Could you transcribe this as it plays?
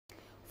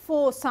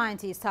Four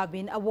scientists have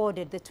been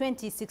awarded the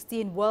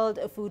 2016 World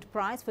Food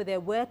Prize for their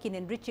work in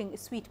enriching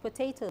sweet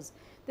potatoes.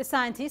 The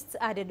scientists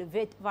added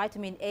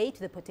vitamin A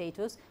to the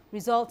potatoes,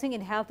 resulting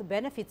in health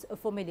benefits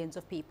for millions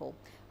of people.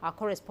 Our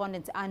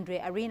correspondent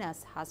Andrea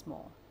Arenas has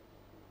more.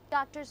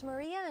 Doctors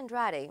Maria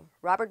Andrade,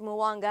 Robert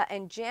Mwanga,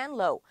 and Jan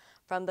Lowe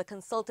from the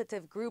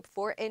Consultative Group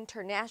for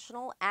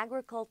International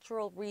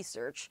Agricultural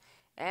Research,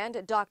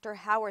 and Dr.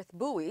 Howarth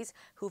Buies,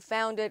 who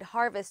founded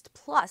Harvest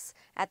Plus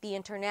at the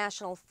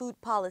International Food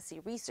Policy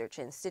Research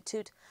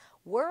Institute,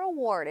 were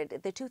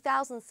awarded the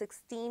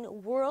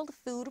 2016 World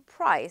Food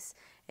Prize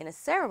in a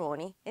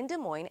ceremony in Des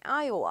Moines,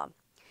 Iowa.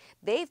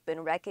 They've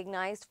been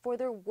recognized for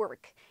their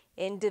work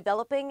in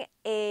developing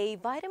a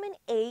vitamin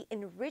A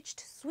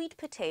enriched sweet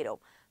potato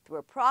through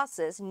a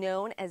process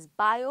known as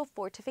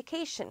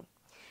biofortification.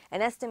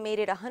 An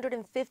estimated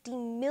 150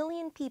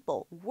 million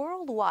people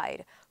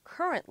worldwide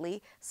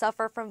currently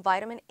suffer from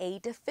vitamin A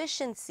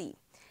deficiency.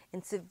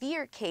 In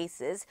severe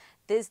cases,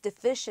 this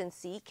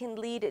deficiency can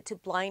lead to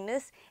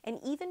blindness and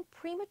even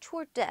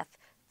premature death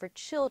for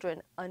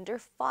children under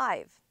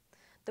 5.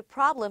 The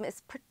problem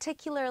is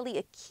particularly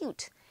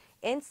acute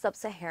in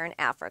sub-Saharan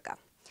Africa.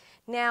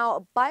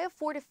 Now,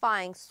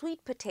 biofortifying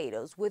sweet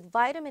potatoes with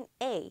vitamin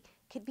A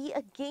could be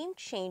a game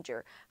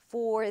changer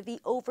for the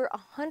over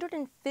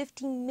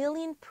 150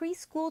 million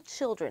preschool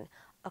children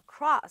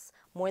across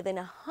more than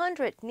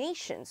 100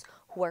 nations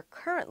who are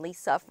currently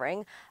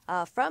suffering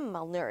from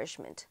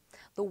malnourishment.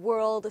 The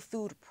World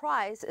Food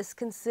Prize is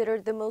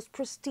considered the most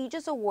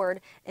prestigious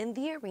award in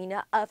the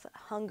arena of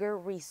hunger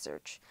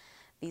research.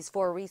 These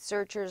four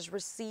researchers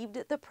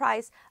received the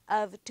prize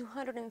of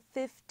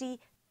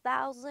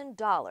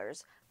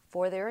 $250,000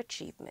 for their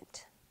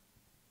achievement.